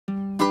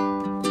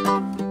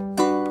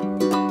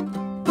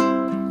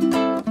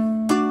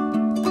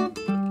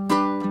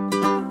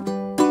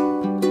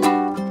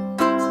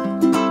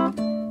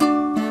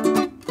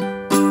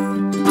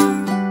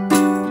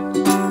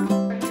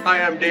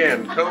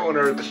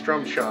co-owner of the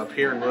Strum Shop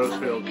here in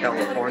Roseville,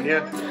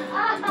 California.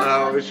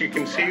 As you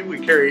can see, we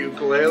carry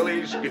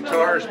ukuleles,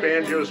 guitars,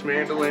 banjos,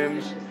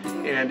 mandolins,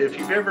 and if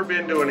you've ever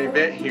been to an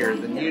event here,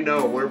 then you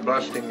know we're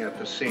busting at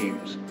the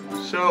seams.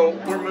 So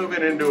we're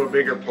moving into a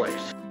bigger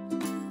place.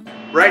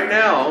 Right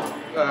now,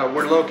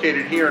 we're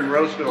located here in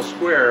Roseville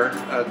Square.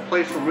 The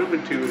place we're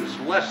moving to is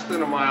less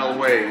than a mile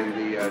away in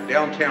the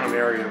downtown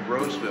area of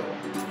Roseville.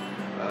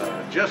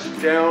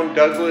 Just down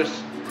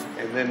Douglas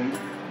and then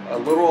a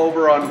little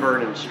over on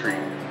Vernon Street.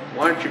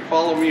 Why don't you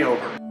follow me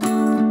over?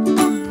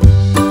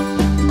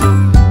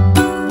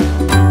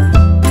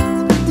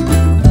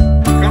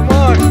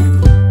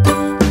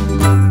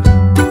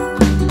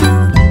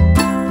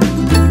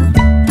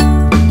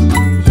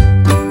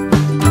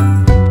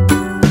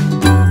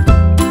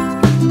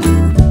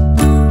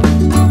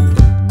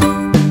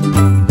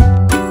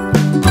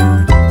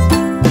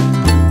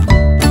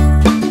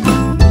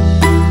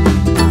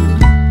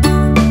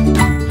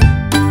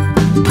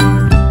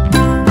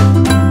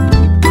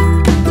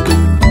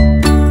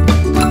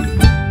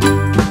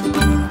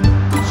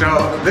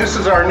 This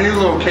is our new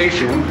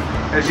location.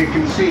 As you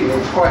can see,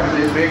 it's quite a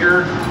bit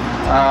bigger,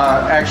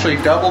 actually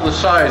double the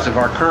size of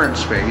our current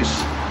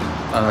space.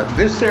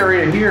 This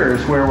area here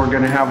is where we're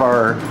going to have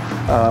our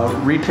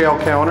retail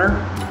counter,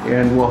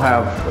 and we'll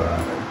have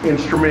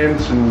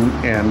instruments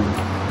and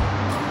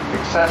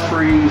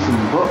accessories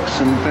and books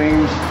and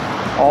things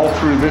all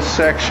through this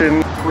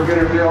section. We're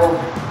going to build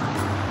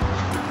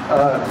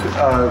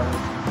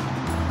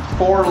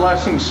 4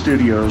 lesson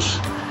studios.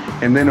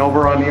 And then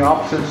over on the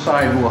opposite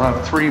side, we'll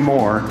have 3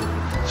 more.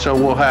 So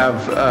we'll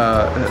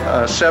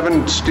have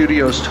 7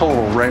 studios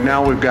total. Right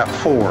now we've got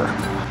 4.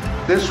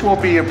 This will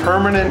be a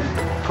permanent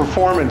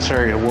performance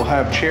area. We'll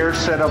have chairs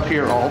set up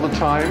here all the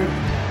time.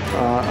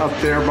 Up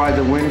there by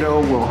the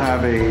window, we'll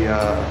have a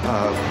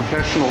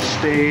professional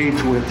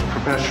stage with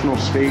professional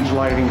stage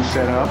lighting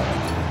set up.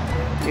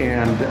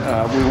 And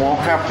we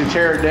won't have to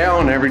tear it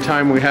down every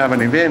time we have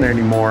an event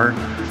anymore.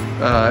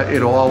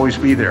 It'll always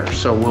be there,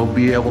 so we'll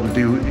be able to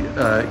do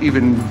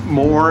even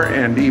more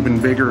and even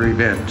bigger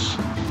events.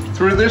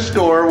 Through this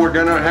door, we're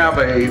going to have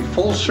a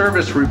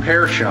full-service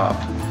repair shop.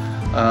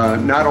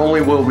 Not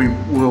only will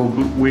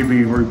we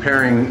be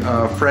repairing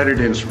fretted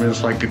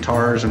instruments like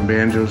guitars and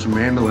banjos and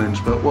mandolins,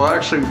 but we'll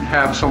actually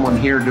have someone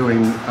here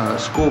doing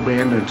school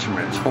band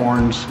instruments,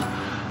 horns,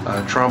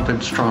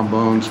 trumpets,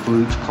 trombones,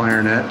 flutes,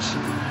 clarinets,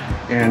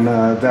 and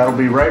that'll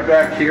be right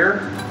back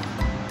here.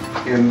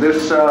 In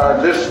this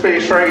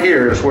space right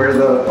here is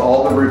where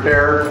all the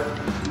repair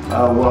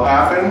will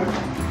happen.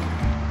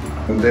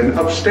 And then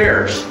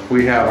upstairs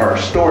we have our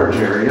storage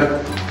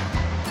area.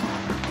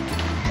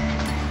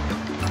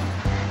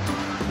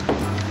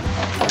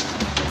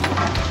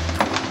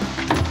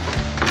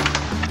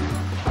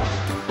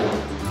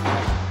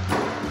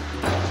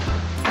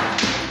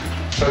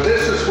 So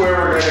this is where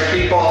we're going to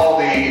keep all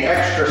the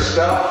extra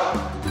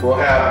stuff. We'll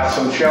have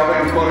some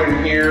shelving put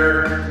in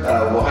here.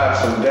 We'll have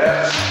some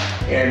desks.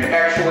 And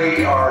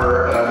actually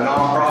our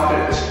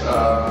nonprofit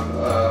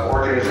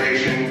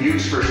organization,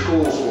 Youth for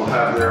Schools, will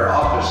have their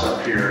office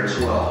up here as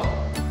well.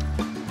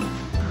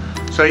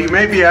 So you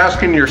may be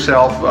asking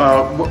yourself,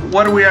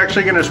 what are we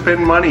actually going to spend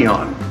money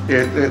on?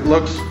 It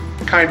looks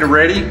kind of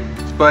ready,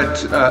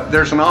 but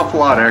there's an awful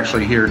lot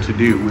actually here to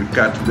do. We've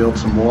got to build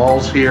some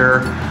walls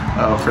here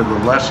for the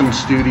lesson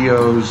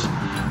studios.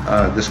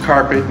 This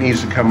carpet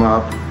needs to come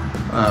up.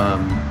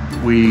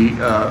 We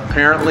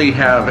apparently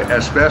have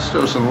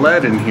asbestos and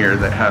lead in here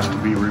that has to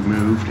be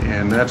removed,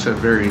 and that's a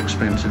very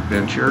expensive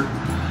venture.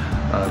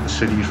 The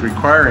city is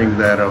requiring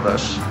that of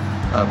us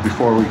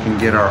before we can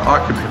get our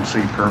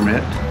occupancy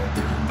permit.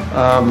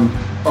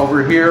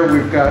 Over here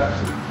we've got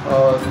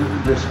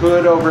this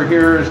hood over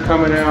here is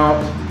coming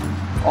out.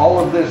 All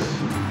of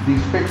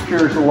these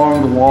fixtures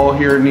along the wall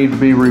here need to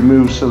be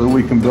removed so that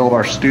we can build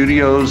our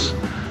studios.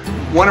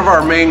 One of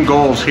our main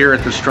goals here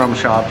at the Strum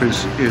Shop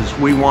is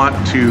we want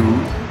to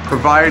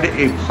provide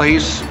a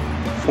place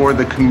for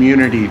the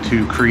community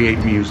to create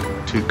music,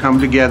 to come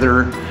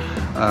together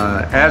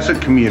as a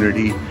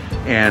community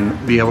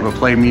and be able to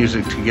play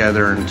music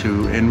together and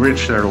to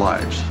enrich their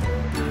lives,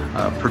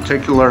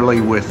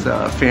 particularly with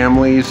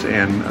families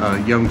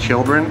and young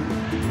children.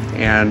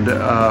 And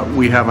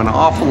we have an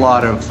awful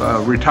lot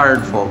of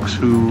retired folks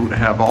who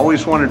have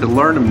always wanted to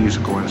learn a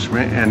musical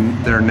instrument, and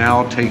they're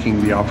now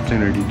taking the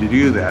opportunity to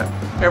do that.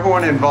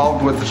 Everyone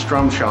involved with the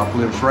Strum Shop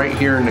lives right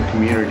here in the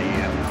community,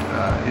 and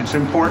it's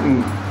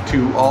important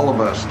to all of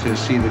us to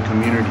see the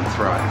community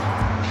thrive.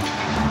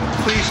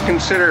 Please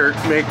consider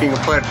making a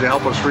pledge to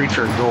help us reach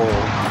our goal.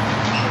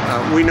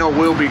 We know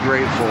we'll be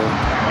grateful,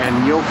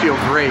 and you'll feel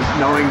great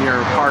knowing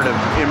you're a part of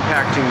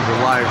impacting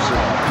the lives of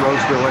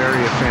Roseville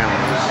area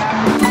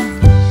families.